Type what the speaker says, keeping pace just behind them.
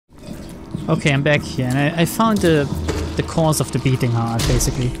Okay, I'm back here, and I found the cause of the beating heart,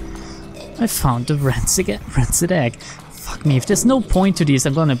 basically. I found the rancid egg. Fuck me, if there's no point to these,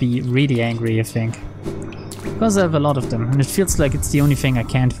 I'm gonna be really angry, I think. Because I have a lot of them, and it feels like it's the only thing I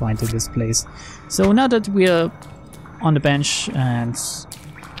can't find in this place. So now that we're on the bench, and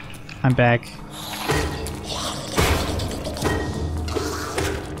I'm back.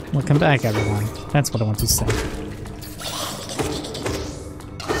 Welcome back, everyone. That's what I want to say.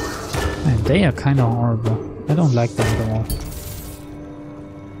 And they are kind of horrible. I don't like them at all.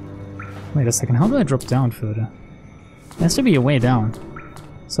 Wait a second, how do I drop down further? There has to be a way down.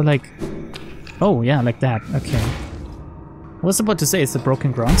 So like... Oh yeah, like that, okay. I was about to say, is the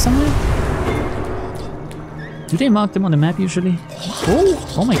broken ground somewhere? Do they mark them on the map usually?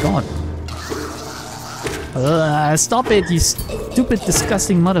 Oh! Oh my god. Stop it, you stupid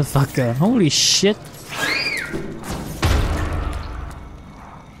disgusting motherfucker. Holy shit.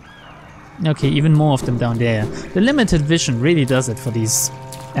 Okay, even more of them down there. The limited vision really does it for these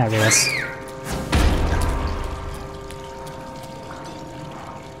areas.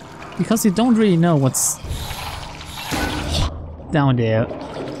 Because you don't really know what's down there.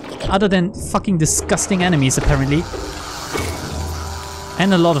 Other than fucking disgusting enemies, apparently.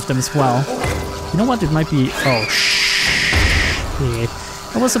 And a lot of them as well. You know what? It might be... Oh, shit.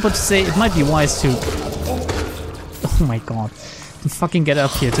 I was about to say, it might be wise to... Oh my god. To fucking get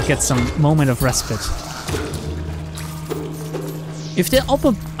up here to get some moment of respite. If their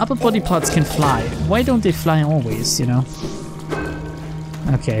upper body parts can fly, why don't they fly always, you know?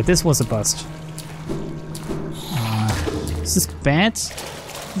 Okay, this was a bust. Is this bad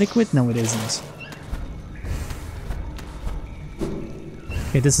liquid? No, it isn't.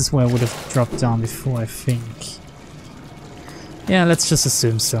 Okay, this is where I would have dropped down before, I think. Yeah, let's just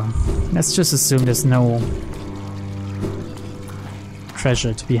assume so. Let's just assume there's no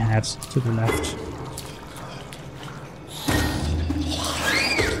treasure to be had to the left.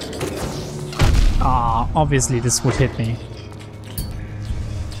 Ah, obviously this would hit me.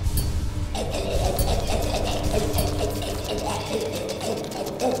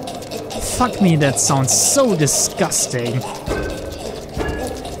 Fuck me, that sounds so disgusting.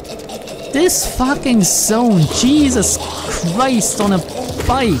 This fucking zone, Jesus Christ, on a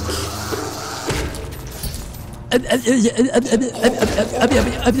bike.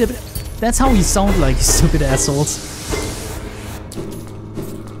 That's how you sound like, you stupid assholes.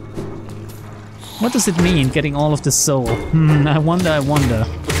 What does it mean, getting all of the soul? I wonder.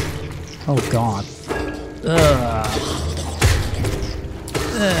 Oh god.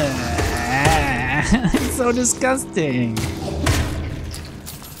 It's so disgusting.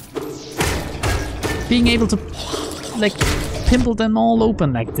 Being able to, like, pimple them all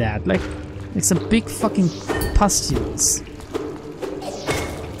open like that. Like some big fucking pustules.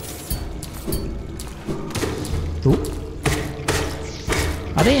 Ooh.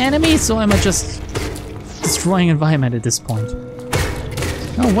 Are they enemies, or am I just destroying environment at this point?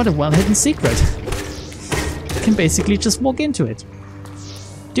 Oh, what a well-hidden secret. I can basically just walk into it.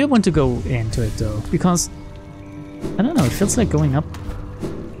 Do I want to go into it though? Because, I don't know, it feels like going up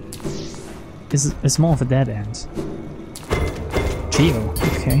is more of a dead end. Geo,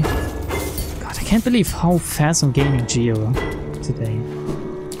 okay. God, I can't believe how fast I'm gaining Geo today.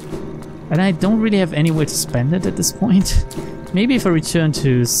 And I don't really have anywhere to spend it at this point. Maybe if I return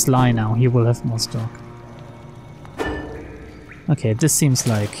to Sly now, he will have more stock. Okay, this seems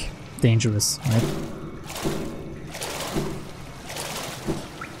like dangerous, right?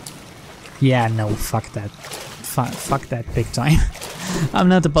 Yeah, no, fuck that. Fuck that big time. I'm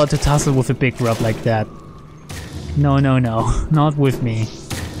not about to tussle with a big grub like that. No, not with me.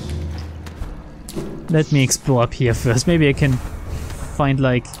 Let me explore up here first. Maybe I can find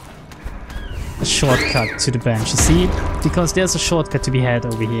like a shortcut to the bench, you see? Because there's a shortcut to be had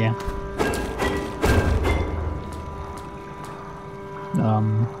over here.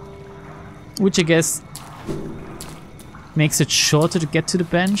 Which I guess makes it shorter to get to the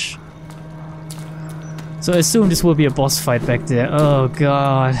bench. So I assume this will be a boss fight back there. Oh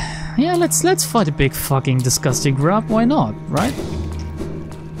god. Yeah, let's fight a big fucking disgusting grub, why not, right?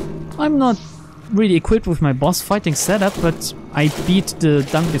 I'm not really equipped with my boss fighting setup, but I beat the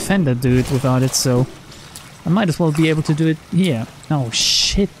Dung Defender dude without it, so I might as well be able to do it here. Oh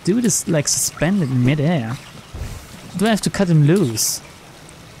shit, dude is like suspended in midair. Do I have to cut him loose?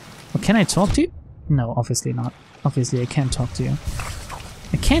 Or can I talk to you? No, obviously not. Obviously I can't talk to you.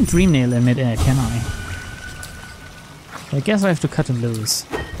 I can't dream nail in midair, can I? I guess I have to cut him loose.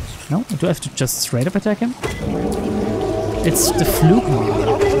 No? Do I have to just straight up attack him? It's the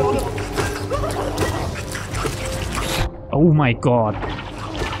Flukemarm. Oh my god.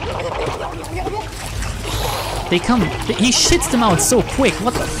 They come. He shits them out so quick.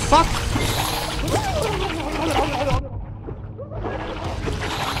 What the fuck?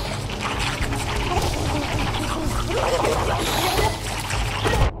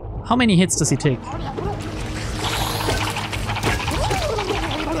 How many hits does he take?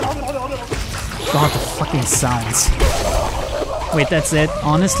 God, the fucking sounds. Wait, that's it?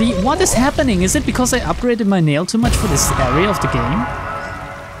 Honestly, what is happening? Is it because I upgraded my nail too much for this area of the game?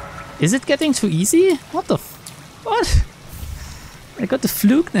 Is it getting too easy? What the what? I got the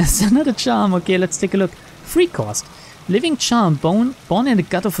flukeness, another charm. Okay, let's take a look. Free cost. Living charm, born in the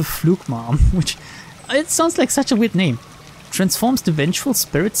gut of a Flukemarm, which... It sounds like such a weird name. Transforms the vengeful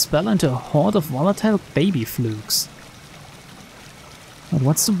spirit spell into a horde of volatile baby flukes. But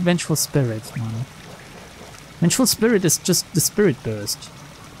what's the vengeful spirit? Well, vengeful spirit is just the spirit burst.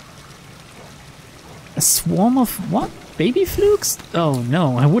 A swarm of what? Baby flukes? Oh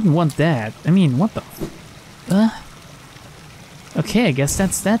no, I wouldn't want that. I mean, what the... Okay, I guess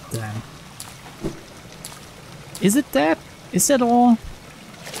that's that then. Is it that? Is that all?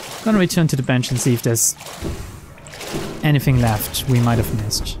 Gonna return to the bench and see if there's anything left we might have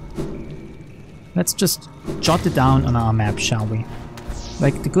missed. Let's just jot it down on our map, shall we?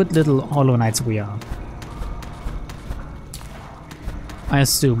 Like the good little Hollow Knights we are. I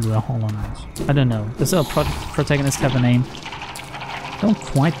assume we're Hollow Knight. I don't know. Does our protagonist have a name? Don't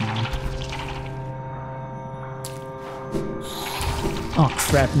quite know. Oh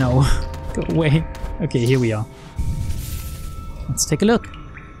crap, no. Go away. Okay, here we are. Let's take a look.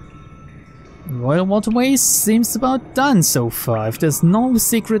 Royal Waterways seems about done so far. If there's no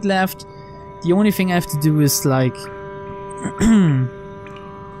secret left, the only thing I have to do is like...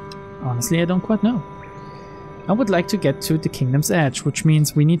 Honestly, I don't quite know. I would like to get to the Kingdom's Edge, which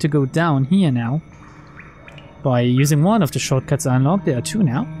means we need to go down here now. By using one of the shortcuts I unlocked, there are two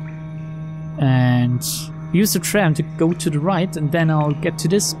now. And use the tram to go to the right, and then I'll get to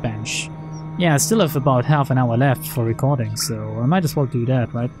this bench. Yeah, I still have about half an hour left for recording, so I might as well do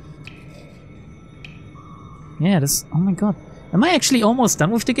that, right? Yeah, this... Oh my god. Am I actually almost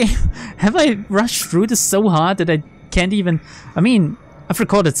done with the game? Have I rushed through this so hard that I can't even... I mean, I've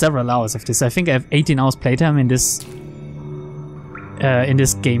recorded several hours of this. I think I have 18 hours playtime in this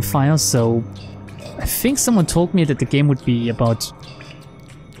game file, so... I think someone told me that the game would be about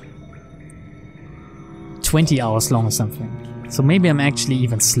 20 hours long or something. So maybe I'm actually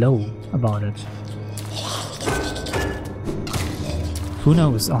even slow about it. Who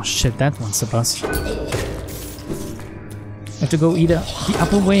knows? Oh shit, that one's a bust. I have to go either the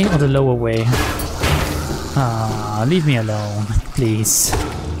upper way or the lower way. Ah, leave me alone, please.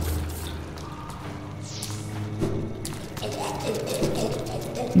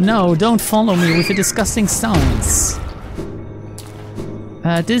 No, don't follow me with the disgusting sounds.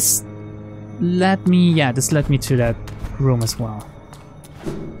 This led me to that room as well.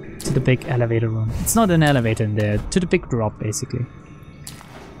 To the big elevator room. It's not an elevator in there, to the big drop basically.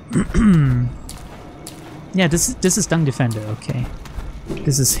 Yeah, this is Dung Defender, okay.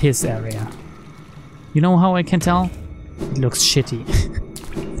 This is his area. You know how I can tell? It looks shitty.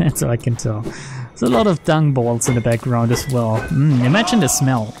 That's how I can tell. There's a lot of dung balls in the background as well. Imagine the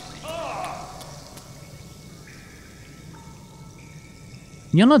smell.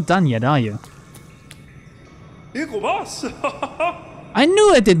 You're not done yet, are you? I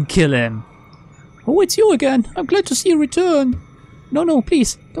knew I didn't kill him! Oh, it's you again. I'm glad to see you return. No,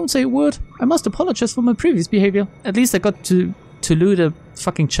 please, don't say a word. I must apologize for my previous behavior. At least I got to loot a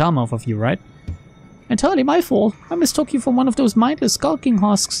fucking charm off of you, right? Entirely my fault. I mistook you for one of those mindless skulking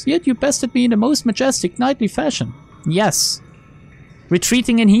husks, yet you bested me in the most majestic knightly fashion. Yes.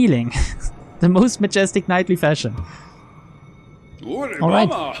 Retreating and healing. The most majestic knightly fashion.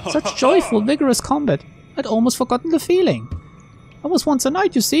 Alright, such joyful, vigorous combat. I'd almost forgotten the feeling. I was once a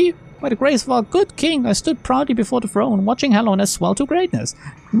knight, you see. By the grace of our good king, I stood proudly before the throne, watching Hallowness swell to greatness.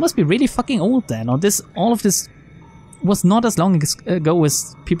 You must be really fucking old then, or all of this was not as long ago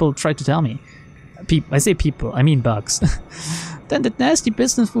as people tried to tell me. I say people, I mean bugs. Then that nasty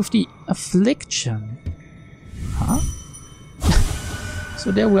business with the affliction. Huh?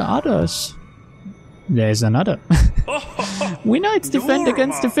 So there were others. There's another. We knights defend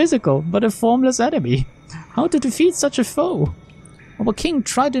against the physical, but a formless enemy. How to defeat such a foe? Our king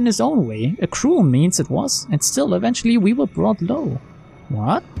tried in his own way, a cruel means it was, and still eventually we were brought low.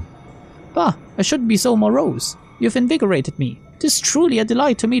 What? Bah, I shouldn't be so morose. You've invigorated me. 'Tis truly a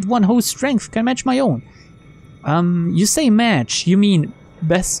delight to meet one whose strength can match my own. You say match, you mean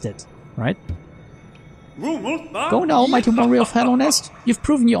bested, right? Go now, mighty warrior of Hallowness. You've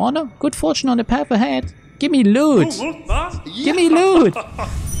proven your honor. Good fortune on the path ahead. Give me loot! Give me loot!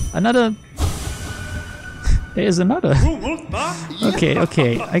 Another... There's another. Okay,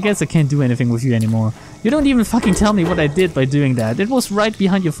 okay. I guess I can't do anything with you anymore. You don't even fucking tell me what I did by doing that. It was right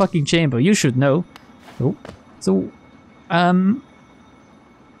behind your fucking chamber. You should know. Oh. So, how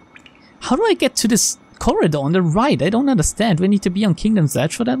do I get to this corridor on the right? I don't understand. Do I need to be on Kingdom's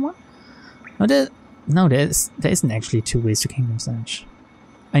Edge for that one? No, there isn't actually 2 ways to Kingdom's Edge.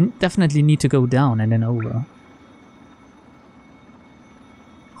 I definitely need to go down and then over.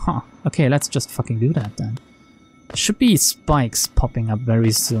 Huh. Okay, let's just fucking do that then. Should be spikes popping up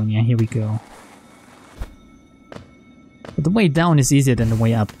very soon. Yeah, here we go. But the way down is easier than the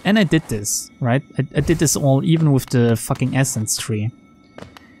way up. And I did this, right? I did this all even with the fucking essence tree.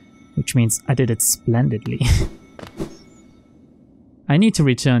 Which means I did it splendidly. I need to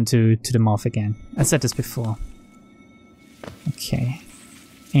return to the moth again. I said this before. Okay.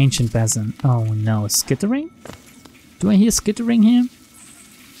 Ancient basin. Oh no, skittering? Do I hear skittering here?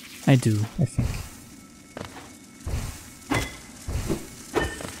 I do, I think.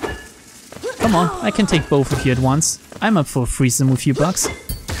 Come on, I can take both of you at once. I'm up for a threesome with you bucks.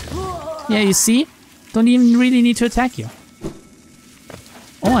 Yeah, you see? Don't even really need to attack you.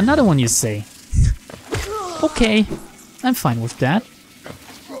 Oh, another one you say. Okay, I'm fine with that.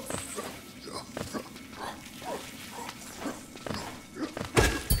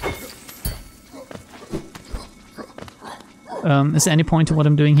 Is there any point to what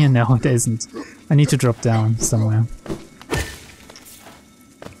I'm doing here? No, there isn't. I need to drop down somewhere.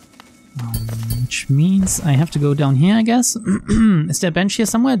 Which means I have to go down here, I guess. Is there a bench here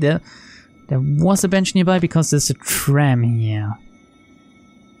somewhere? There was a bench nearby because there's a tram here.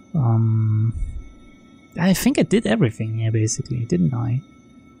 I think I did everything here, basically, didn't I?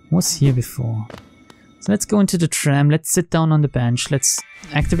 Was here before. So let's go into the tram, let's sit down on the bench, let's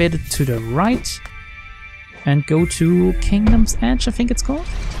activate it to the right. And go to Kingdom's Edge, I think it's called.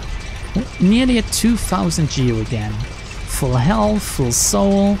 Nearly at 2000 geo again. Full health, full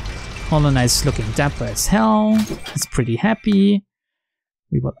soul. Hollow Knight's looking dapper as hell. He's pretty happy.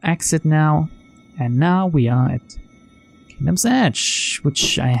 We will exit now. And now we are at Kingdom's Edge,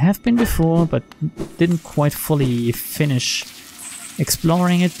 which I have been before, but didn't quite fully finish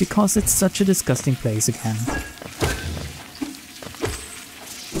exploring it because it's such a disgusting place again.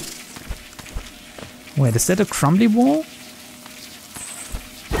 Wait, is that a crumbly wall?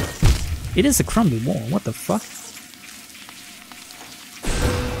 It is a crumbly wall, what the fuck?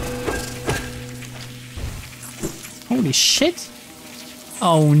 Holy shit!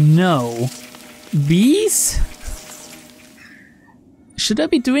 Oh no! Bees? Should I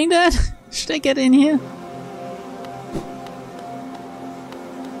be doing that? Should I get in here?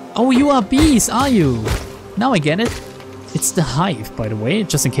 Oh, you are bees, are you? Now I get it. It's the hive, by the way,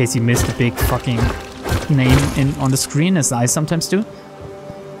 just in case you missed the big fucking name on the screen, as I sometimes do.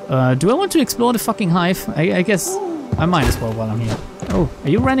 Do I want to explore the fucking hive? I guess I might as well while I'm here. Oh, are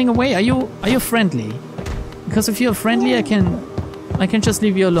you running away? Are you friendly? Because if you're friendly, I can just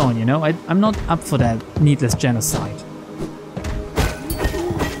leave you alone, you know? I'm not up for that needless genocide.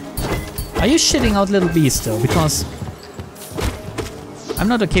 Are you shitting out little bees though? Because I'm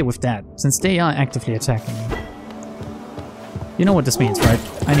not okay with that, since they are actively attacking me. You know what this means, right?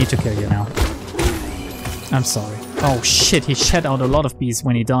 I need to kill you now. I'm sorry. Oh shit, he shed out a lot of bees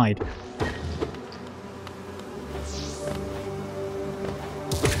when he died.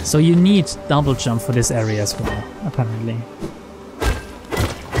 So you need double jump for this area as well, apparently.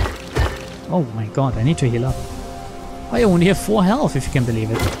 Oh my god, I need to heal up. I only have 4 health, if you can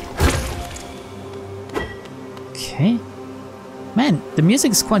believe it. Okay. Man, the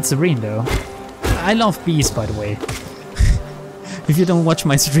music is quite serene though. I love bees, by the way. If you don't watch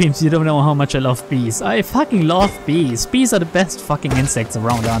my streams, you don't know how much I love bees. I fucking love bees. Bees are the best fucking insects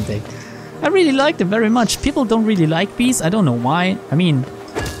around, aren't they? I really like them very much. People don't really like bees. I don't know why. I mean,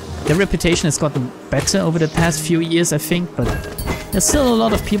 their reputation has gotten better over the past few years, I think, but there's still a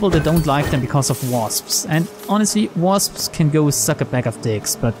lot of people that don't like them because of wasps. And honestly, wasps can go suck a bag of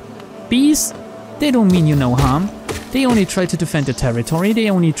dicks, but bees, they don't mean you no harm. They only try to defend their territory. They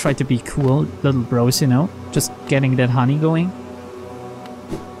only try to be cool little bros, you know, just getting that honey going.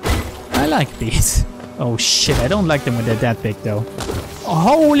 I like bees. Oh shit, I don't like them when they're that big though. Oh,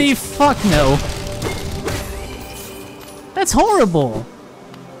 holy fuck no. That's horrible.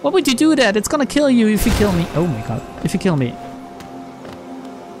 Why would you do that? It's gonna kill you if you kill me. Oh my god, if you kill me.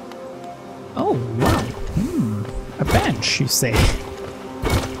 Oh wow. A bench, you say.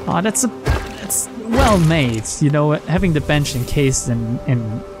 Oh, that's well made. You know, having the bench encased in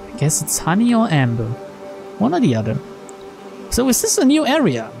I guess it's honey or amber. One or the other. So is this a new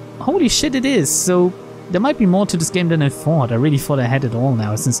area? Holy shit, it is. So There might be more to this game than I thought. I really thought I had it all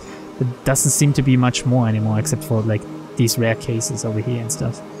now, since there doesn't seem to be much more anymore, except for like these rare cases over here and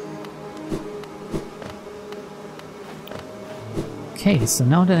stuff. Okay, so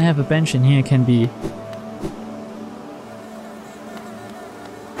now that I have a bench in here, it can be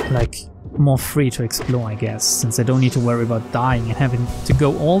like more free to explore, I guess, since I don't need to worry about dying and having to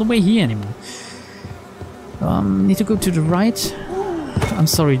go all the way here anymore. Need to go to the right. I'm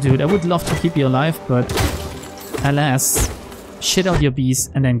sorry, dude, I would love to keep you alive, but alas, shit out your bees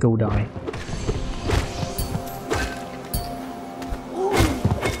and then go die.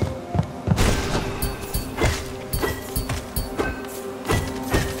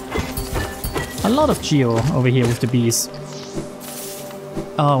 A lot of geo over here with the bees.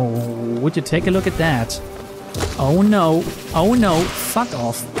 Oh, would you take a look at that? Oh no, fuck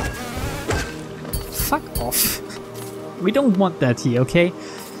off. Fuck off. We don't want that here, okay?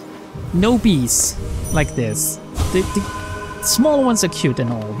 No bees like this. The small ones are cute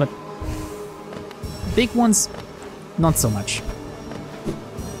and all, but big ones, not so much.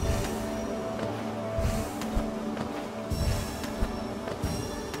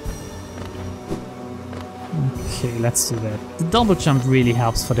 Okay, let's do that. The double jump really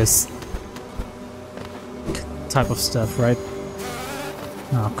helps for this type of stuff, right?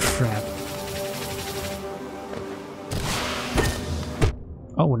 Oh crap.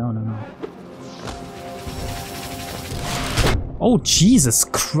 Oh, no. Oh, Jesus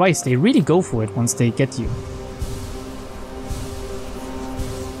Christ, they really go for it once they get you.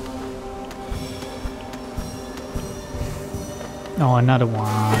 Oh, another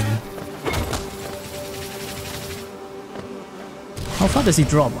one. How far does he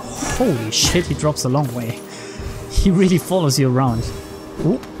drop? Holy shit, he drops a long way. He really follows you around.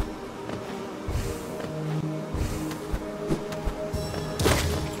 Ooh.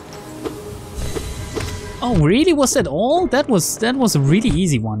 Oh, really? Was that all? That was a really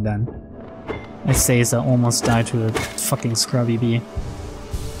easy one then. I say as I almost died to a fucking scrubby bee.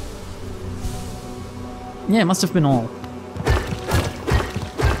 Yeah, it must have been all.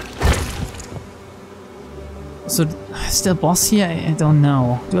 So, is there a boss here? I don't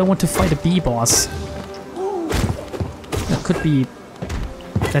know. Do I want to fight a bee boss?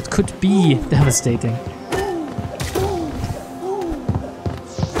 That could be devastating.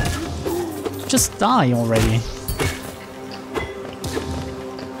 Just die already.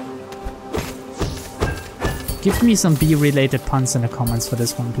 Give me some bee-related puns in the comments for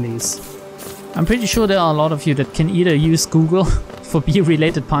this one, please. I'm pretty sure there are a lot of you that can either use Google for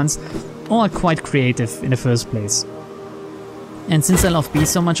bee-related puns or are quite creative in the first place. And since I love bees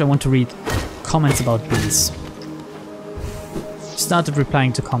so much, I want to read comments about bees. Started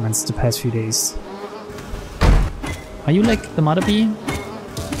replying to comments the past few days. Are you like the mother bee?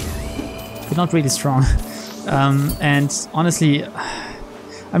 You're not really strong. And honestly,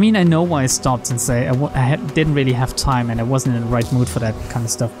 I mean, I know why I stopped, since I didn't really have time and I wasn't in the right mood for that kind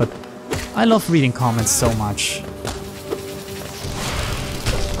of stuff, but I love reading comments so much.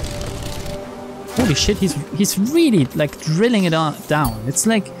 Holy shit, he's really like drilling it down. It's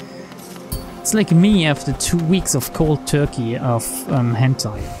like me after 2 weeks of cold turkey of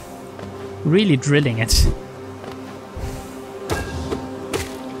hentai. Really drilling it.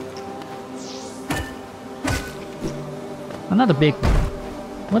 Another big one.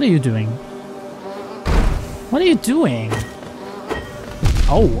 What are you doing? What are you doing?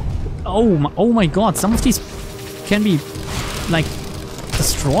 Oh my god, some of these can be like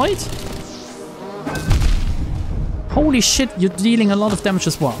destroyed? Holy shit, you're dealing a lot of damage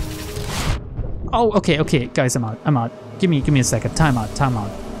as well. Oh, okay, guys, I'm out. Give me a second. Time out.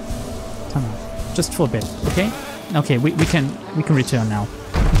 Just for a bit, okay? Okay, we can return now.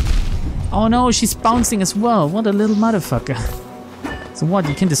 Oh no, she's bouncing as well. What a little motherfucker. So what,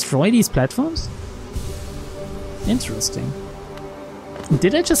 you can destroy these platforms? Interesting.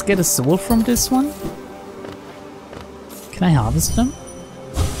 Did I just get a soul from this one? Can I harvest them?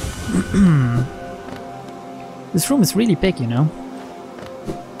 This room is really big, you know.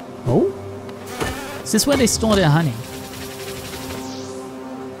 Oh? Is this where they store their honey?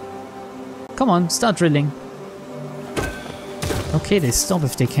 Come on, start drilling. Okay, they stop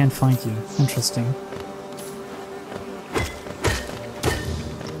if they can't find you. Interesting.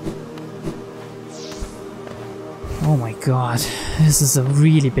 Oh my god, this is a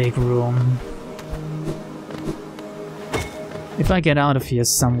really big room. If I get out of here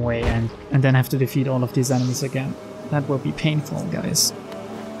some way and then have to defeat all of these enemies again, that will be painful, guys.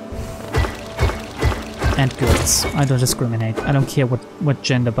 And girls, I don't discriminate. I don't care what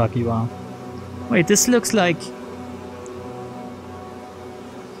gender bug you are. Wait, this looks like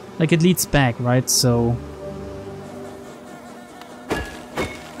Like, it leads back, right? So...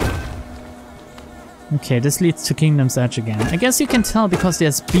 Okay, this leads to Kingdom's Edge again. I guess you can tell because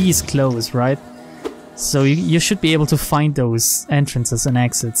there's bees close, right? So you should be able to find those entrances and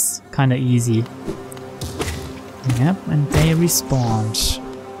exits kinda easy. Yep, and they respawned.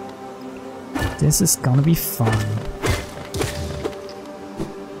 This is gonna be fun.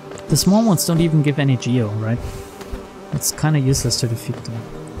 The small ones don't even give any geo, right? It's kinda useless to defeat them.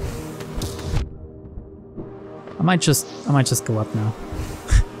 I might just go up now.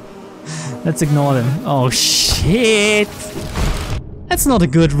 Let's ignore them. Oh shit! That's not a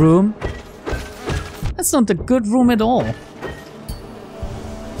good room. That's not a good room at all.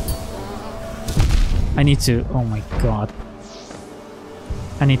 I need to... Oh my god.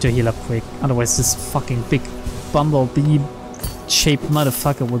 I need to heal up quick. Otherwise this fucking big bumblebee-shaped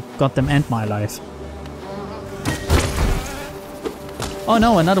motherfucker will goddamn end my life. Oh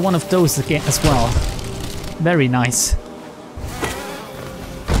no, another one of those again as well. Very nice.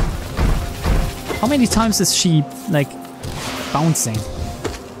 How many times is she, like, bouncing?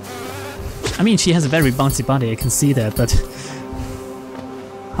 I mean, she has a very bouncy body, I can see that, but...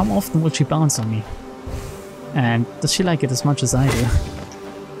 How often will she bounce on me? And does she like it as much as I do?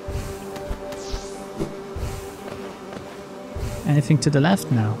 Anything to the left?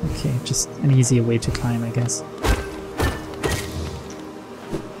 No. Okay, just an easier way to climb, I guess.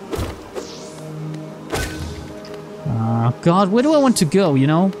 Oh god, where do I want to go, you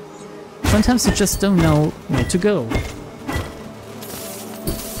know? Sometimes you just don't know where to go.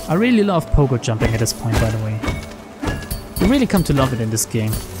 I really love pogo jumping at this point, by the way. You really come to love it in this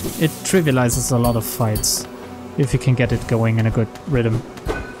game. It trivializes a lot of fights, if you can get it going in a good rhythm.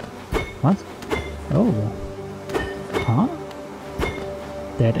 What? Oh. Huh?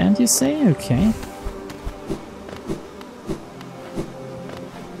 Dead end, you say? Okay.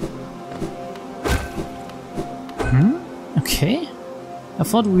 Okay. I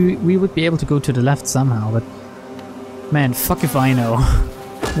thought we would be able to go to the left somehow, but... Man, fuck if I know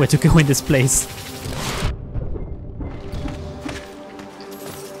where to go in this place.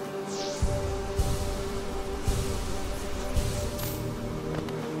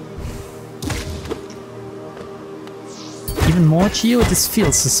 Even more geo? This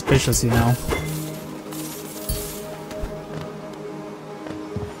feels suspicious, you know.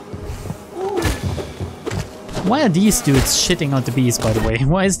 Why are these dudes shitting out the bees, by the way?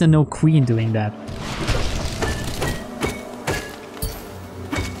 Why is there no queen doing that?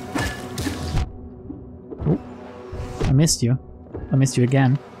 Oh, I missed you. I missed you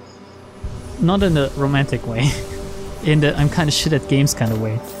again. Not in the romantic way. In the I'm kinda shit at games kind of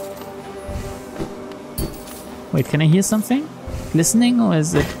way. Wait, can I hear something? Listening, or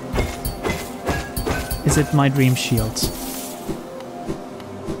is it my dream shield?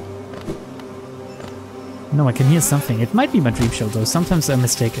 No, I can hear something. It might be my dream shield though. Sometimes I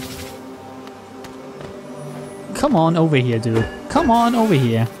mistake it. Come on over here, dude. Come on over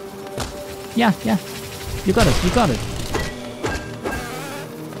here. Yeah, yeah. You got it, you got it.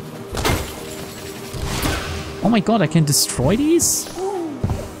 Oh my god, I can destroy these? Oh,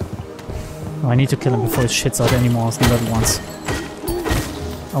 I need to kill him before it shits out any more of the little ones.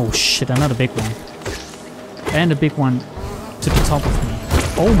 Oh shit, another big one. And a big one to the top of me.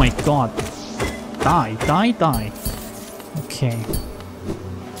 Oh my god. Die, die, die. Okay.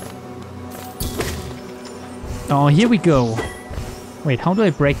 Oh, here we go. Wait, how do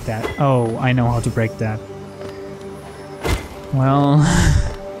I break that? Oh, I know how to break that. Well...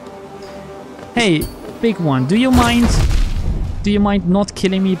 Hey, big one, do you mind? Do you mind not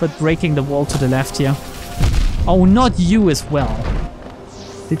killing me but breaking the wall to the left here? Oh, not you as well.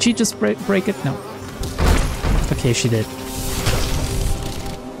 Did she just break it? No. Okay, she did.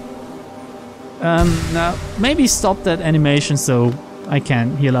 Now, maybe stop that animation so I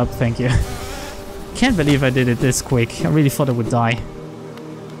can heal up, thank you. Can't believe I did it this quick. I really thought I would die.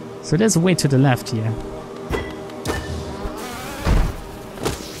 So there's a way to the left here.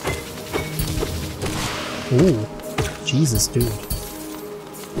 Ooh, Jesus, dude.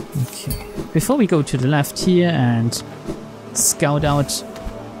 Okay. Before we go to the left here and scout out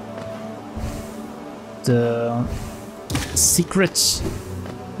the secret...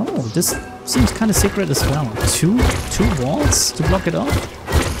 Oh, this seems kind of secret as well. Two walls to block it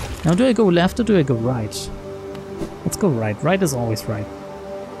off? Now do I go left or do I go right? Let's go right. Right is always right.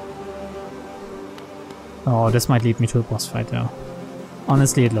 Oh, this might lead me to a boss fight though.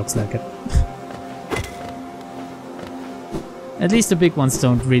 Honestly, it looks like it. At least the big ones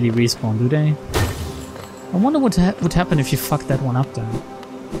don't really respawn, do they? I wonder what would happen if you fuck that one up then.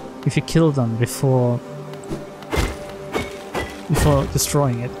 If you kill them before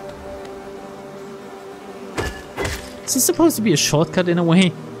destroying it. Is this supposed to be a shortcut in a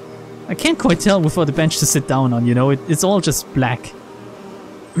way? I can't quite tell without the bench to sit down on, you know, it's all just black.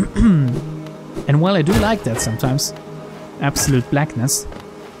 And while I do like that sometimes, absolute blackness,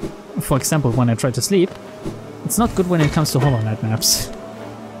 for example when I try to sleep, it's not good when it comes to Hollow Knight maps.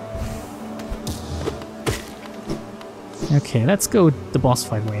 Okay, let's go the boss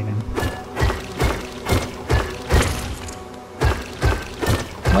fight way then.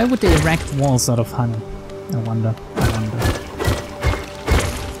 Why would they erect walls out of honey? I wonder.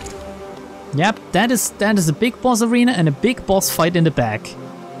 Yep, that is a big boss arena and a big boss fight in the back.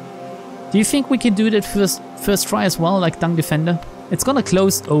 Do you think we can do that first try as well, like Dung Defender? It's gonna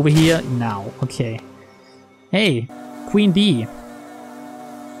close over here now. Okay. Hey, Queen Bee.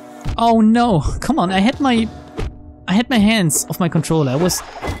 Oh no! Come on! I had my hands off my controller. I was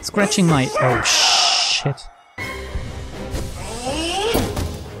scratching my. Oh shit!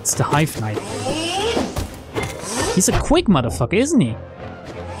 It's the Hive Knight. He's a quick motherfucker, isn't he?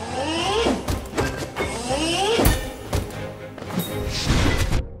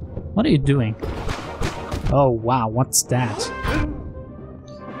 What are you doing? Oh wow, what's that?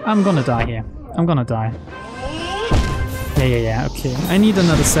 I'm gonna die here. I'm gonna die. Yeah, okay. I need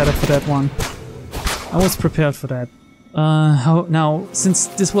another setup for that one. I was prepared for that. Now, since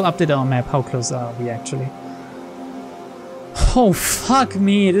this will update our map, how close are we actually? Oh fuck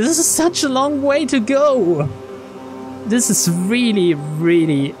me, this is such a long way to go! This is really,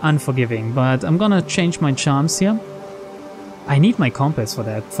 really unforgiving, but I'm gonna change my charms here. I need my compass for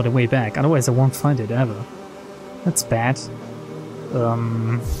that, for the way back, otherwise I won't find it ever. That's bad.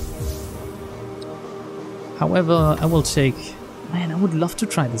 However, I will take... Man, I would love to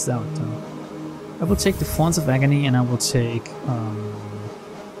try this out though. I will take the Thorns of Agony and I will take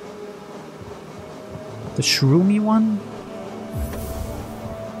the Shroomy one.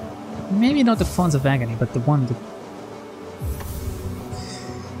 Maybe not the Thorns of Agony, but the one that...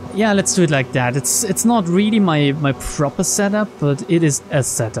 Yeah, let's do it like that. It's not really my proper setup, but it is a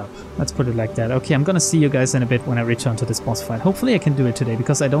setup. Let's put it like that. Okay, I'm gonna see you guys in a bit when I return to this boss fight. Hopefully I can do it today,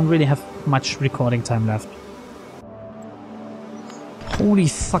 because I don't really have much recording time left. Holy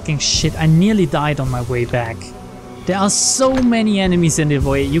fucking shit, I nearly died on my way back. There are so many enemies in the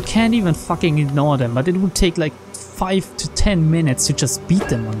way, you can't even fucking ignore them, but it would take like 5 to 10 minutes to just beat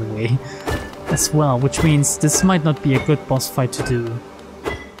them on the way as well, which means this might not be a good boss fight to do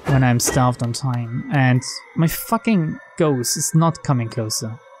when I'm starved on time. And my fucking ghost is not coming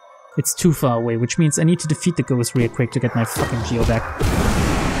closer. It's too far away, which means I need to defeat the ghost real quick to get my fucking Geo back.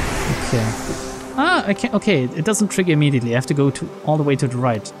 Okay. Ah, I can't. Okay, it doesn't trigger immediately. I have to go all the way to the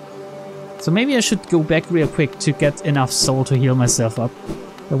right. So maybe I should go back real quick to get enough soul to heal myself up.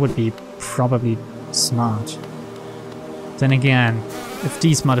 That would be probably smart. Then again, if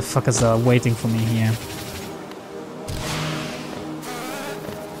these motherfuckers are waiting for me here.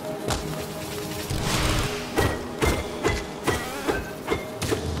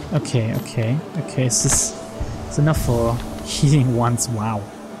 Okay, so this is enough for healing once. Wow.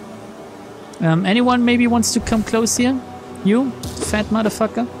 Anyone maybe wants to come close here? You, fat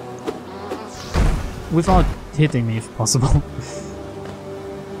motherfucker? Without hitting me, if possible.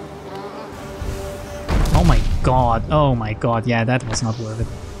 Oh my god, yeah, that was not worth it.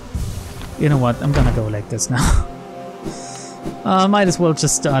 You know what, I'm gonna go like this now. Might as well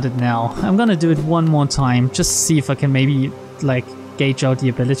just start it now. I'm gonna do it one more time, just to see if I can maybe, like, gauge out the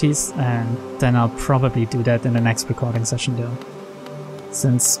abilities, and then I'll probably do that in the next recording session though.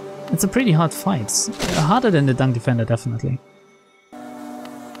 Since it's a pretty hard fight. Harder than the Dung Defender, definitely.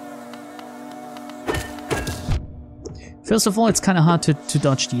 First of all, it's kinda hard to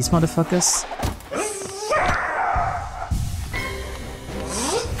dodge these motherfuckers.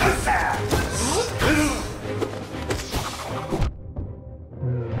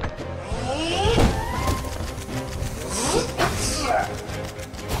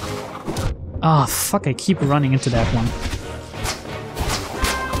 Ah, fuck, I keep running into that one.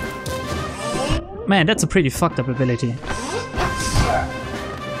 Man, that's a pretty fucked up ability.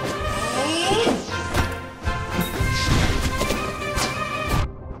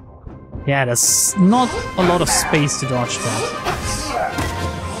 Yeah, there's not a lot of space to dodge that.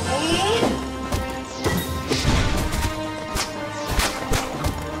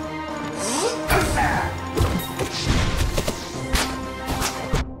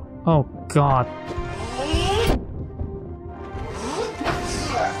 Oh god.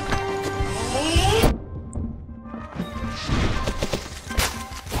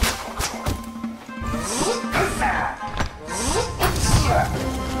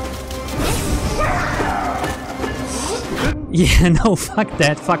 Yeah, no, fuck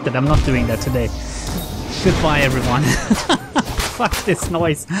that, I'm not doing that today. Goodbye, everyone. Fuck this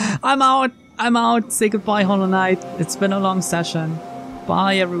noise. I'm out. I'm out. Say goodbye, Hollow Knight. It's been a long session.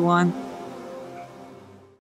 Bye, everyone.